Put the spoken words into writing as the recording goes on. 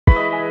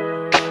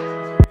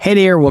Hey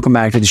there, welcome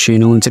back to the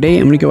channel, and today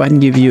I'm going to go ahead and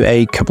give you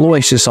a couple of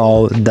ways to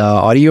solve the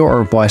audio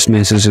or voice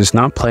messages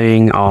not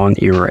playing on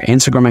your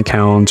Instagram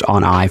account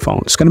on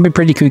iPhone. It's going to be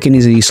pretty quick and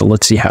easy, so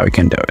let's see how we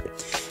can do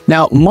it.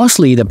 Now,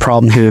 mostly the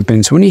problem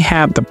happens when you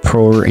have the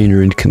poor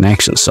internet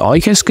connection. So all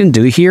you guys can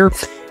do here,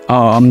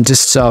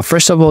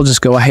 first of all,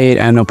 just go ahead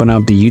and open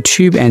up the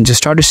YouTube and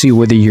just try to see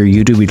whether your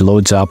YouTube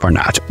loads up or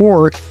not.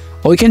 Or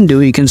all you can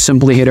do, you can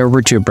simply head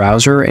over to your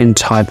browser and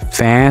type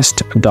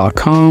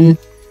fast.com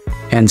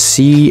and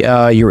see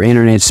your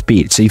internet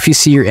speed. So if you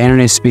see your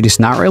internet speed is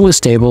not really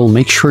stable,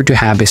 make sure to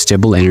have a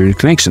stable internet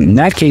connection. In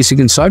that case, you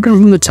can start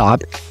from the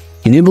top,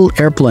 enable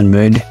airplane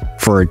mode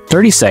for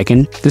 30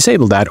 seconds,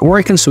 disable that, or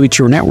you can switch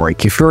your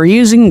network. If you're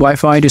using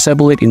Wi-Fi,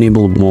 disable it,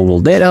 enable mobile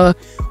data,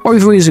 or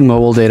if you're using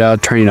mobile data,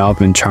 turn it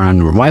off and turn on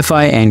your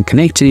Wi-Fi and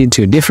connect it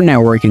to a different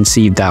network and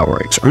see if that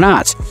works or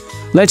not.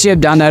 Let's say you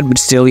have done that, but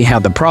still you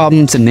have the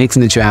problems. The next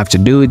thing that you have to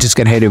do is just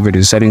head over to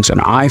the settings on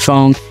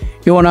iPhone.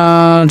 You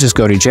wanna just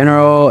go to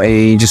general, and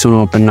you just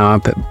wanna open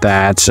up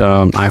that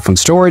iPhone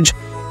storage,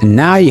 and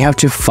now you have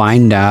to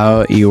find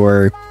out your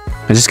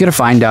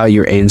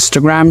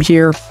Instagram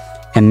here,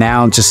 and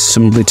now just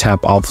simply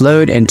tap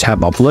offload and tap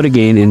upload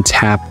again and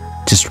tap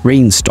just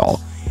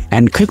reinstall.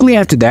 And quickly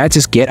after that,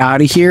 just get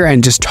out of here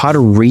and just try to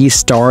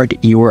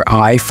restart your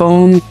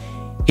iPhone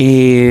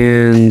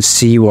and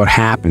see what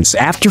happens.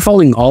 After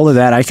following all of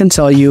that, I can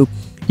tell you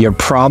your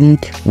problem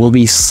will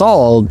be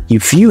solved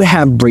if you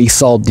have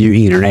resolved your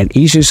internet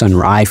issues on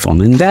your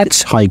iPhone, and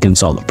that's how you can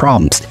solve the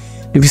problems.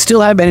 If you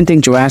still have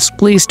anything to ask,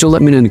 please do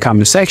let me know in the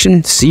comment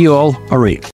section. See you all already.